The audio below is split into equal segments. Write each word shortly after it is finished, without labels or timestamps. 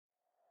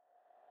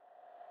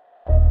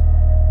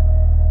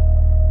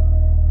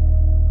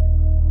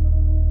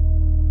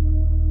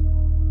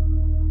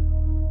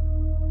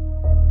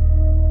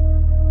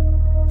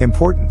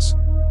Importance.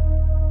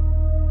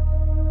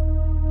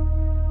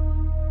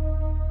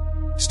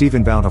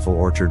 Stephen Bountiful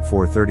Orchard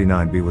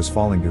 439B was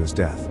falling to his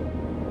death.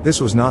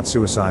 This was not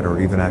suicide or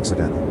even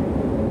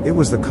accidental. It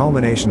was the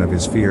culmination of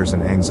his fears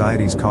and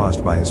anxieties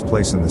caused by his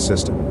place in the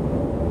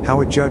system. How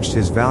it judged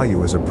his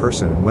value as a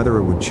person and whether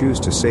it would choose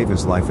to save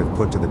his life if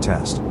put to the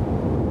test.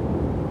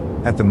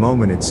 At the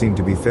moment it seemed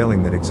to be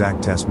failing that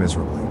exact test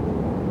miserably.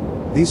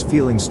 These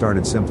feelings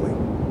started simply.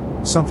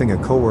 Something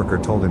a coworker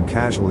told him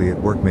casually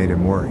at work made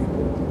him worry.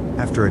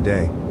 After a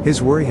day,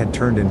 his worry had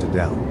turned into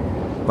doubt.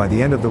 By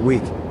the end of the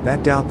week,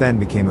 that doubt then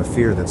became a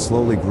fear that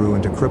slowly grew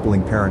into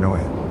crippling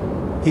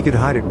paranoia. He could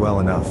hide it well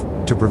enough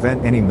to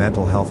prevent any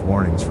mental health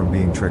warnings from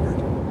being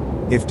triggered.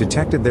 If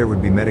detected, there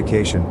would be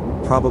medication,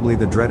 probably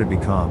the dreaded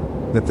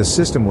Becalm, that the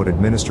system would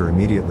administer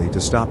immediately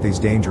to stop these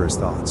dangerous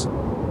thoughts.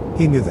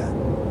 He knew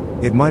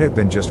that. It might have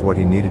been just what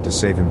he needed to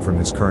save him from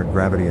his current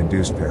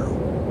gravity-induced peril.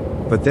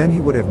 But then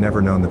he would have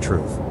never known the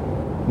truth.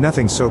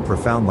 Nothing so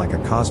profound like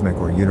a cosmic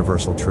or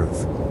universal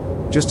truth.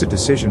 Just a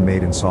decision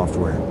made in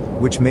software,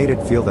 which made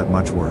it feel that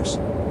much worse.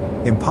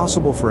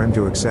 Impossible for him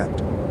to accept.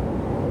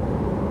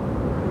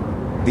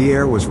 The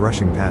air was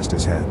rushing past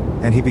his head,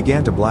 and he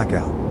began to black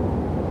out.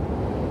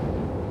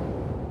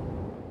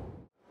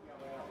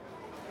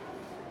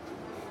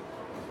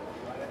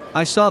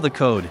 I saw the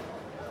code.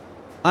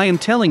 I am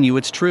telling you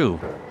it's true,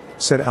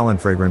 said Alan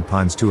Fragrant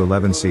Pines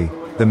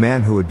 211C, the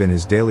man who had been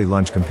his daily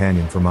lunch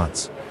companion for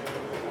months.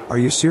 Are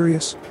you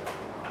serious?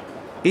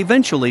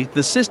 Eventually,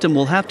 the system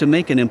will have to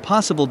make an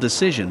impossible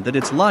decision that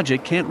its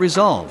logic can't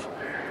resolve.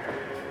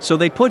 So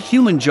they put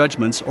human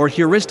judgments or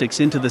heuristics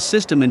into the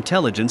system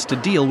intelligence to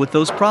deal with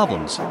those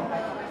problems.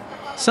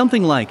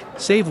 Something like,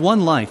 save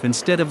one life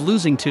instead of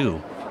losing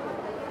two.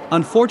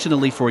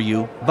 Unfortunately for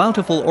you,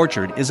 Bountiful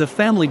Orchard is a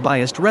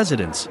family-biased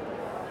residence.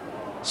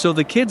 So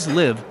the kids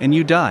live and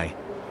you die.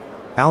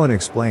 Alan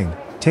explained,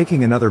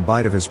 taking another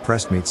bite of his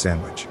pressed meat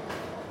sandwich.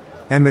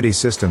 Enmity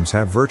systems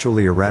have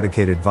virtually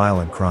eradicated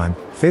violent crime,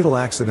 fatal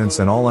accidents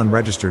and all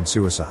unregistered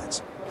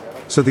suicides.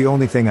 So the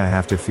only thing I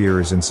have to fear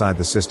is inside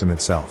the system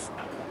itself.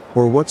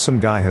 Or what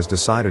some guy has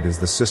decided is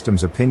the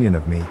system's opinion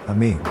of me, a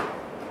meme.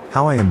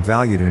 How I am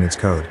valued in its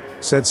code,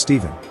 said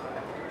Stephen.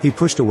 He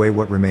pushed away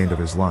what remained of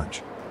his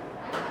lunch.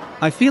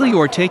 I feel you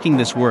are taking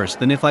this worse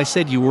than if I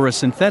said you were a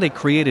synthetic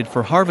created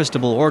for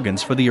harvestable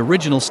organs for the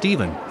original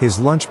Stephen. His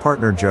lunch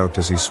partner joked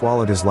as he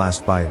swallowed his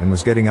last bite and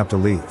was getting up to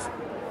leave.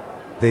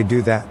 They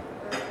do that?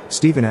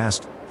 Stephen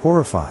asked,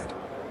 horrified.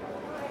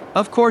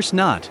 Of course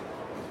not,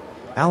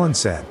 Alan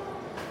said.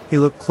 He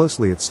looked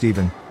closely at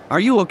Stephen.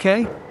 Are you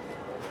okay?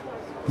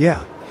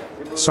 Yeah.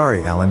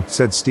 Sorry, Alan,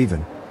 said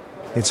Stephen.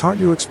 It's hard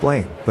to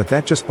explain, but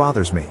that just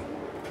bothers me.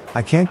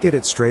 I can't get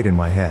it straight in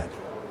my head.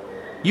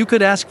 You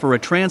could ask for a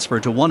transfer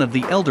to one of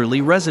the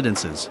elderly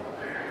residences.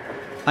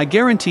 I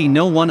guarantee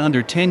no one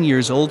under 10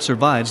 years old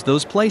survives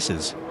those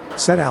places,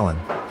 said Alan.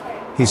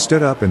 He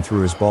stood up and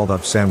threw his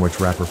balled-up sandwich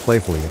wrapper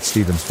playfully at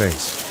Stephen's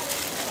face.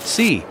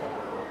 See?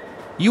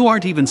 You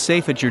aren't even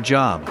safe at your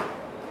job.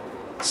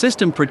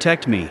 System,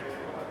 protect me.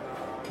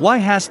 Why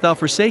hast thou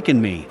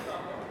forsaken me?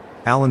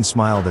 Alan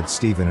smiled at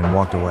Stephen and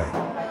walked away.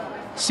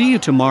 See you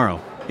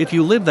tomorrow, if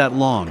you live that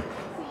long.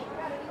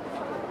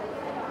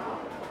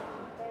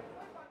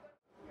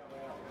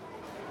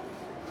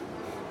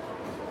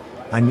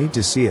 I need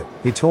to see it,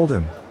 he told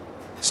him.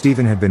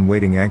 Stephen had been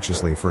waiting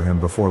anxiously for him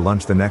before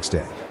lunch the next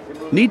day.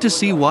 Need to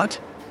see what?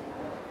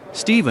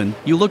 Stephen,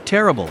 you look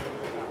terrible,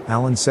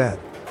 Alan said.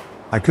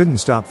 I couldn't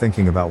stop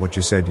thinking about what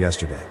you said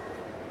yesterday.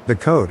 The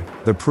code,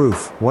 the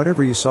proof,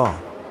 whatever you saw.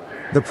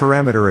 The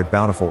parameter at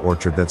Bountiful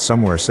Orchard that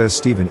somewhere says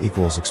Stephen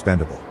equals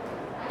expendable.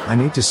 I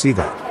need to see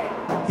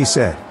that, he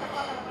said.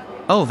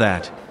 Oh,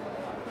 that.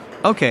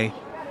 Okay.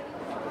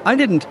 I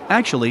didn't,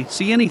 actually,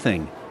 see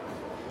anything.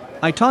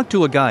 I talked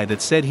to a guy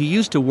that said he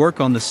used to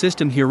work on the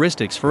system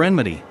heuristics for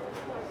Enmity.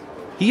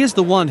 He is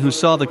the one who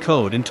saw the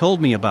code and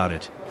told me about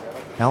it,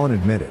 Alan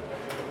admitted.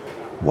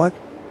 What?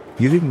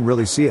 You didn't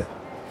really see it?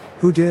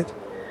 Who did?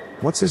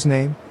 What's his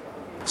name?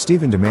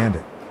 Stephen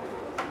demanded.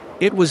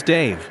 It was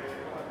Dave.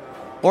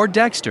 Or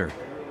Dexter.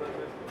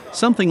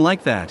 Something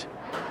like that.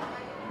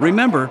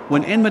 Remember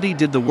when Enmity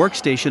did the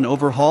workstation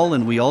overhaul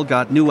and we all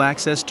got new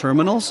access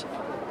terminals?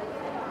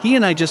 He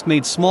and I just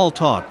made small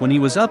talk when he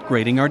was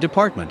upgrading our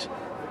department,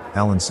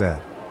 Alan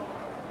said.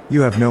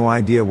 You have no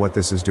idea what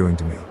this is doing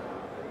to me,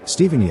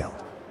 Stephen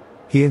yelled.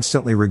 He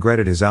instantly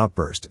regretted his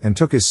outburst and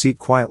took his seat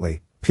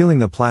quietly, peeling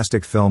the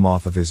plastic film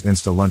off of his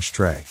Insta-lunch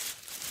tray.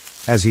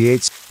 As he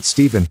ate,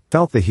 Stephen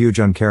felt the huge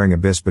uncaring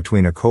abyss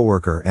between a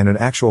coworker and an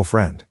actual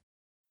friend.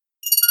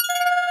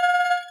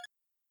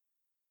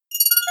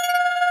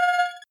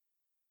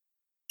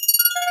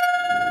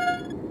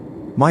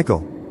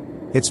 Michael.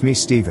 It's me,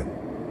 Stephen.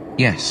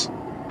 Yes,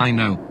 I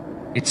know.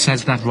 It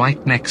says that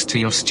right next to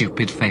your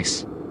stupid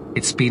face.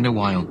 It's been a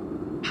while.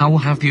 How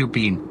have you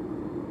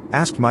been?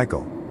 Asked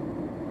Michael.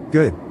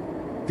 Good.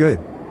 Good.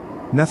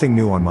 Nothing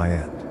new on my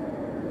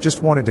end.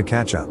 Just wanted to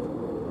catch up.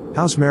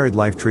 How's married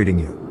life treating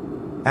you?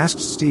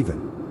 Asked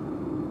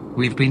Stephen.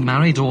 We've been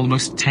married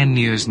almost 10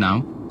 years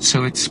now,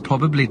 So it's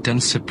probably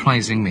done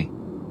surprising me.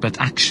 But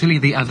actually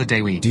the other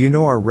day Do you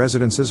know our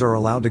residences are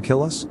allowed to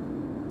kill us?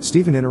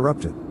 Stephen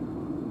interrupted.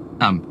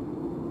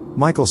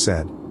 Michael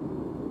said.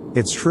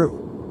 It's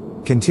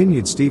true.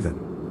 Continued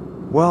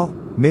Stephen. Well,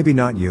 maybe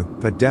not you,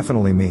 but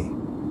definitely me.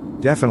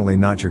 Definitely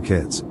not your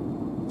kids.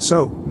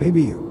 So,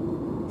 maybe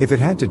you. If it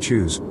had to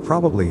choose,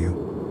 probably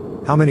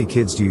you. How many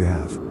kids do you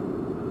have?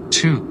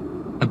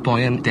 2. A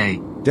boy and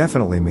day.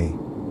 Definitely me.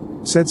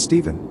 Said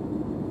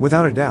Stephen.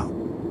 Without a doubt.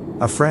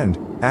 A friend,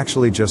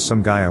 actually just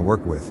some guy I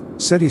work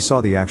with, said he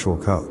saw the actual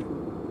code.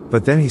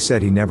 But then he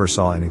said he never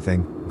saw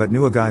anything, but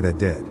knew a guy that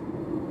did.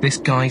 This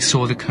guy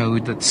saw the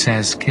code that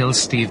says kill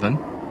Stephen?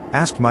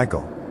 Asked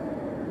Michael.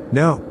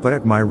 No, but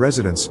at my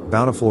residence,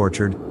 Bountiful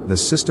Orchard, the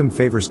system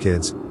favors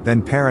kids,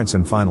 then parents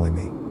and finally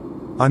me.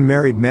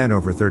 Unmarried men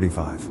over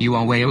 35. You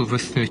are way over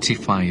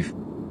 35.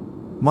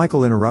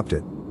 Michael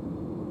interrupted.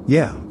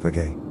 Yeah,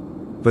 okay.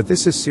 But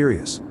this is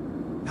serious.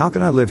 How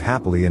can I live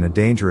happily in a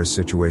dangerous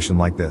situation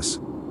like this?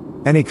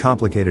 Any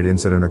complicated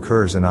incident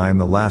occurs and I am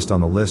the last on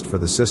the list for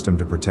the system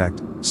to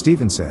protect,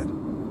 Stephen said.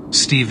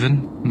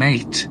 Stephen,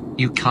 mate,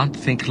 you can't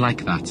think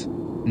like that.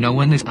 No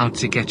one is out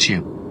to get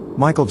you.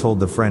 Michael told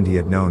the friend he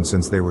had known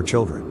since they were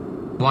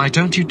children. Why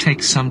don't you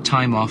take some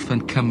time off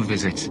and come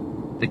visit?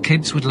 The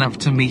kids would love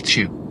to meet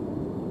you.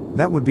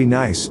 That would be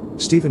nice,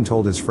 Stephen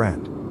told his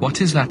friend. What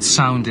is that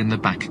sound in the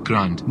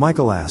background?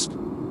 Michael asked.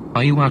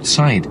 Are you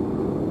outside?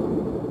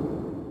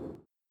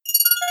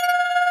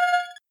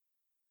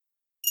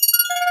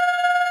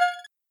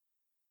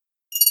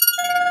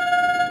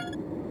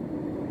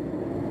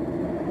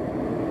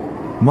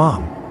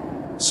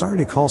 Mom. Sorry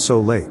to call so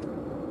late.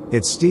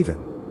 It's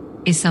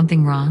Stephen. Is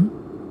something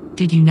wrong?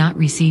 Did you not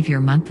receive your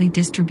monthly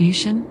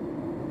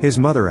distribution? His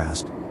mother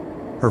asked.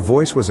 Her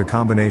voice was a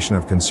combination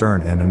of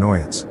concern and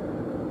annoyance.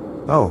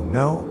 Oh,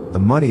 no, the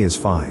money is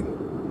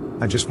fine.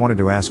 I just wanted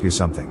to ask you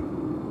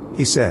something.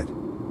 He said.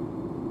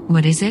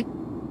 What is it?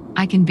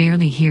 I can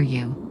barely hear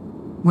you.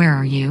 Where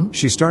are you?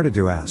 She started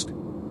to ask.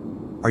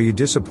 Are you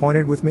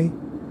disappointed with me?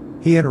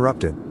 He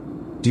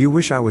interrupted. Do you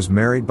wish I was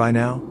married by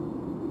now?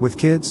 With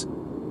kids?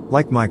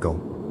 Like Michael.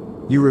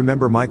 You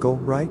remember Michael,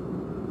 right?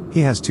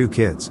 He has 2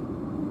 kids.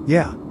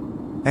 Yeah.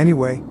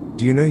 Anyway,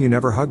 do you know you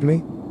never hugged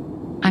me?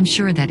 I'm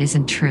sure that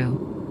isn't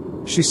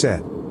true. She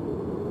said.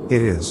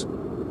 It is.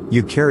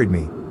 You carried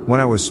me,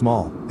 when I was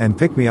small, and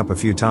picked me up a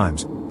few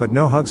times, but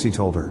no hugs, he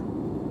told her.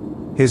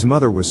 His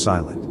mother was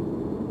silent.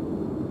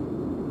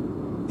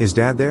 Is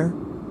Dad there?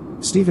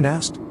 Stephen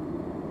asked.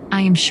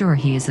 I am sure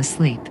he is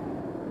asleep.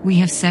 We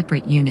have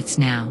separate units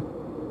now.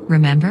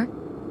 Remember?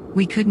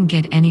 We couldn't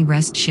get any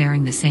rest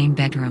sharing the same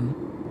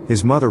bedroom.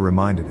 His mother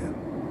reminded him.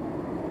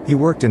 He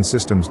worked in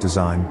systems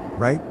design,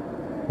 right?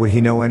 Would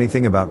he know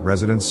anything about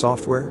residence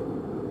software?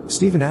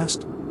 Stephen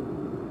asked.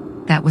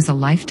 That was a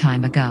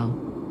lifetime ago.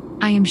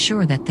 I am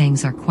sure that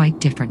things are quite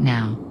different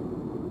now.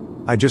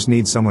 I just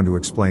need someone to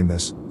explain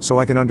this, so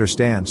I can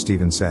understand,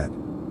 Stephen said.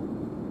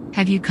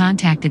 Have you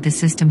contacted the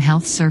System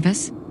Health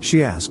Service?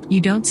 She asked. You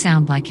don't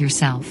sound like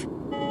yourself.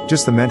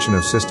 Just the mention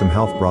of System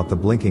Health brought the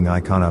blinking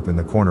icon up in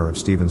the corner of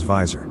Stephen's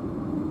visor.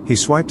 He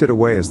swiped it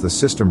away as the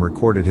system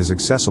recorded his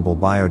accessible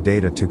bio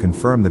data to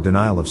confirm the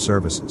denial of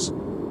services.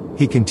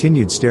 He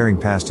continued staring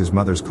past his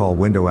mother's call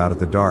window out at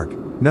the dark,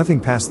 nothing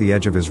past the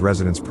edge of his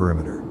residence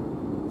perimeter.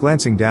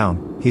 Glancing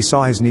down, he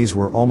saw his knees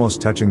were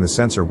almost touching the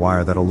sensor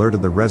wire that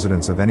alerted the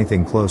residents of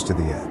anything close to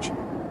the edge.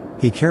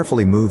 He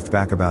carefully moved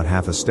back about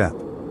half a step.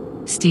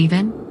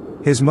 Stephen?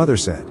 His mother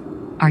said.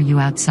 Are you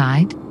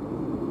outside?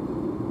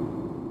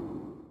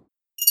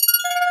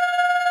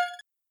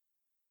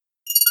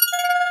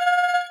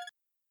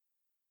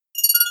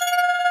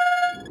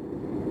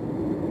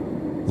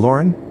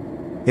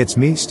 Lauren? It's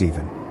me,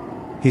 Stephen.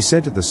 He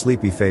said to the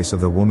sleepy face of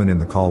the woman in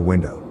the call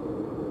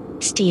window.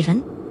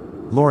 Stephen?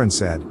 Lauren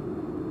said.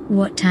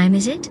 What time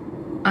is it?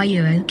 Are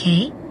you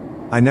okay?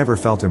 I never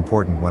felt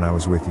important when I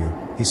was with you,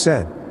 he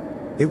said.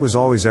 It was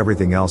always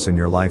everything else in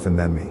your life and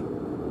then me.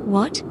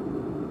 What?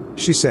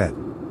 She said.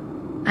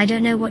 I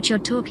don't know what you're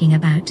talking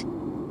about.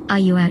 Are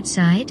you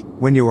outside?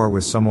 When you are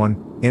with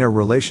someone, in a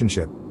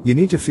relationship, you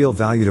need to feel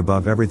valued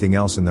above everything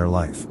else in their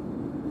life.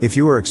 If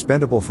you are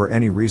expendable for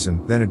any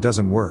reason, then it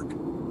doesn't work.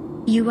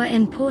 You are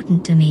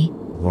important to me.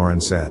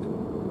 Lauren said.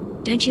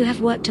 Don't you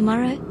have work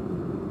tomorrow?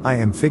 I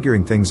am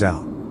figuring things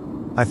out.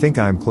 I think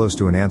I am close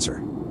to an answer.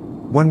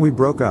 When we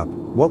broke up,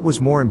 what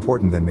was more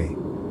important than me?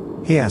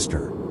 He asked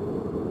her.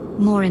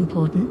 More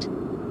important?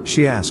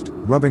 She asked,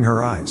 rubbing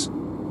her eyes.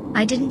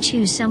 I didn't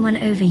choose someone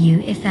over you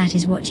if that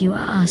is what you are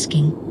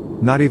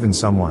asking. Not even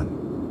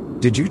someone.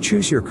 Did you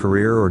choose your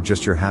career or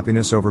just your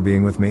happiness over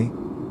being with me?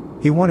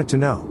 He wanted to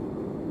know.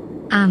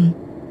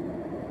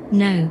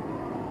 No.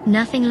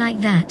 Nothing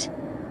like that.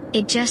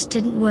 It just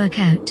didn't work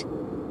out.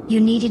 You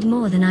needed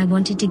more than I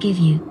wanted to give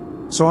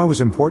you. So I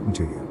was important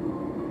to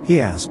you? He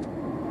asked.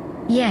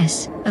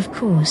 Yes, of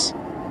course.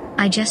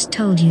 I just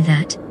told you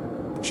that.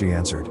 She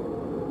answered.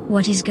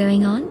 What is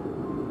going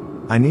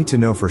on? I need to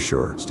know for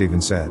sure,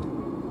 Stephen said.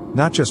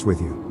 Not just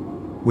with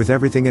you. With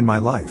everything in my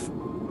life.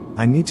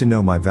 I need to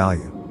know my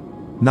value.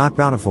 Not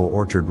Bountiful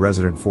Orchard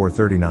resident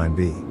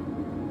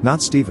 439B.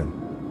 Not Stephen.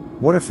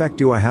 What effect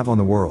do I have on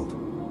the world?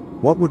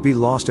 What would be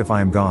lost if I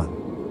am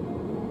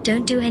gone?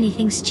 Don't do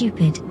anything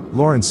stupid.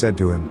 Lauren said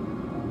to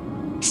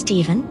him.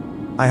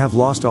 Stephen? I have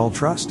lost all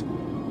trust.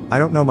 I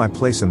don't know my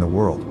place in the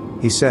world,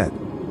 he said.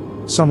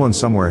 Someone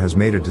somewhere has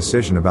made a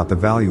decision about the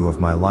value of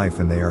my life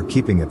and they are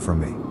keeping it from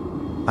me.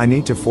 I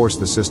need to force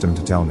the system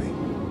to tell me.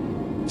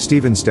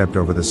 Stephen stepped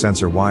over the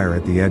sensor wire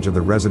at the edge of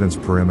the residence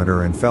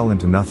perimeter and fell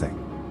into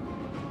nothing.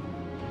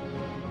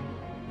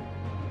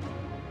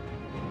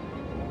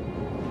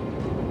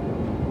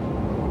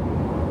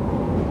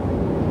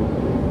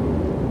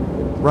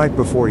 Right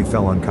before he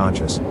fell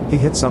unconscious, he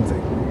hit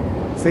something.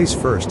 Face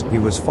first, he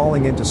was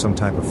falling into some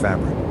type of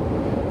fabric.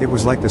 It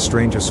was like the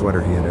strangest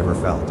sweater he had ever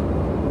felt.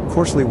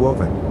 Coarsely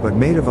woven, but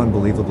made of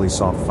unbelievably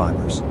soft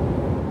fibers.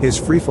 His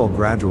freefall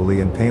gradually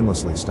and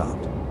painlessly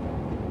stopped.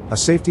 A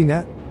safety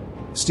net?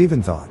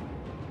 Stephen thought.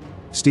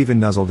 Stephen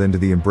nuzzled into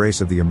the embrace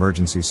of the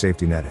emergency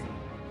safety netting.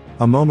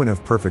 A moment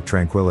of perfect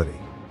tranquility.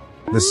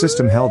 The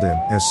system held him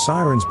as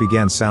sirens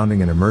began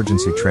sounding and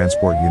emergency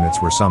transport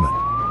units were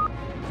summoned.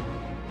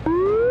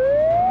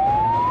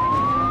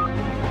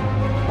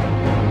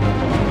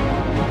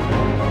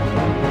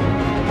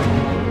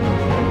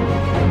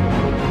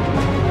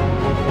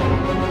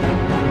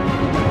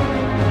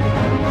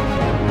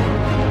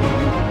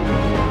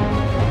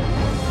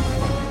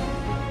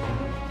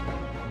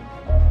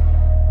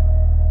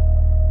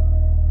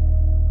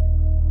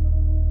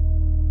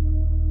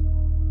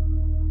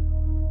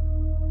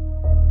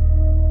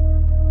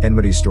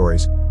 Enmity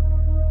Stories.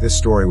 This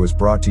story was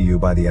brought to you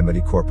by the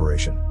Enmity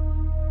Corporation.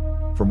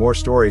 For more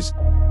stories,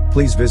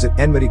 please visit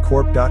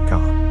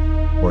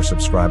enmitycorp.com or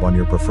subscribe on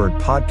your preferred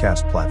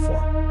podcast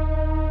platform.